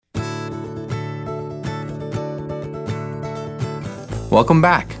Welcome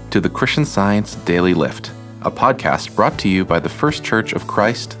back to the Christian Science Daily Lift, a podcast brought to you by the First Church of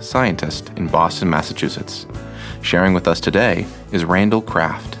Christ Scientist in Boston, Massachusetts. Sharing with us today is Randall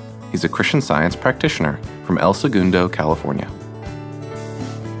Kraft. He's a Christian Science practitioner from El Segundo, California.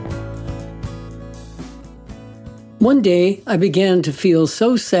 One day, I began to feel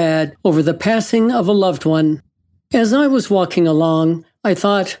so sad over the passing of a loved one. As I was walking along, I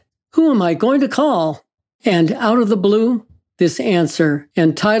thought, who am I going to call? And out of the blue, this answer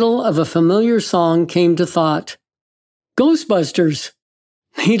and title of a familiar song came to thought. Ghostbusters.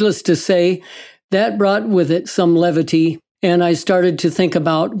 Needless to say, that brought with it some levity, and I started to think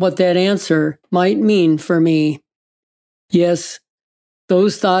about what that answer might mean for me. Yes,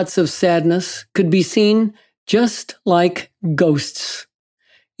 those thoughts of sadness could be seen just like ghosts,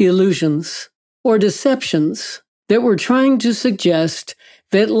 illusions, or deceptions that were trying to suggest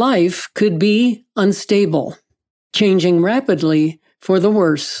that life could be unstable, changing rapidly for the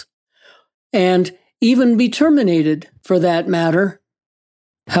worse, and even be terminated for that matter.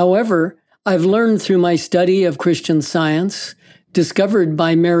 However, I've learned through my study of Christian Science, discovered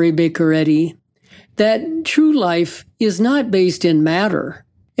by Mary Baker Eddy, that true life is not based in matter,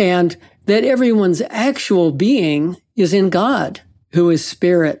 and that everyone's actual being is in God, who is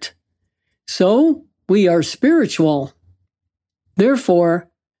spirit. So, we are spiritual. Therefore,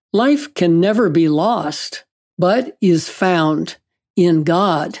 life can never be lost, but is found in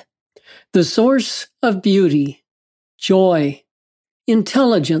God, the source of beauty, joy,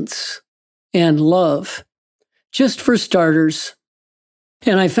 intelligence, and love, just for starters.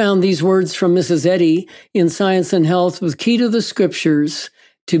 And I found these words from Mrs. Eddy in Science and Health with Key to the Scriptures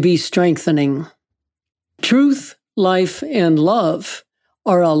to be strengthening. Truth, life, and love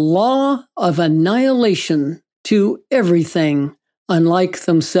are a law of annihilation to everything unlike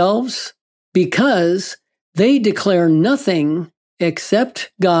themselves, because they declare nothing except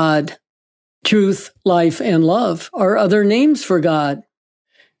God. Truth, life, and love are other names for God.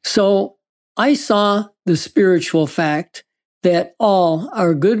 So I saw the spiritual fact that all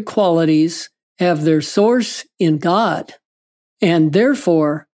our good qualities have their source in God, and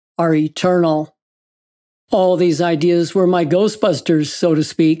therefore are eternal. All these ideas were my Ghostbusters, so to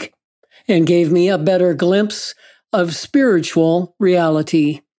speak, and gave me a better glimpse of spiritual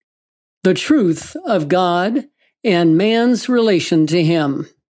reality, the truth of God and man's relation to Him,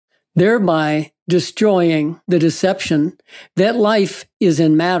 thereby destroying the deception that life is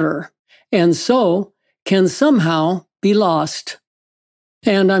in matter, and so can somehow be lost.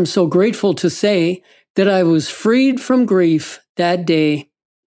 And I'm so grateful to say that I was freed from grief that day.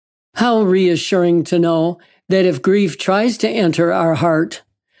 How reassuring to know that if grief tries to enter our heart,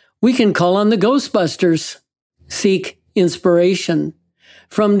 we can call on the Ghostbusters, seek inspiration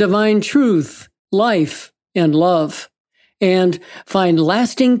from divine truth, life, and love, and find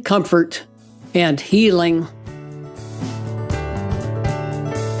lasting comfort and healing.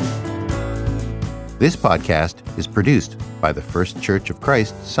 This podcast is produced by the First Church of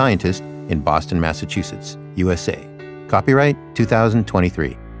Christ Scientist in Boston, Massachusetts, USA. Copyright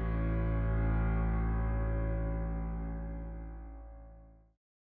 2023.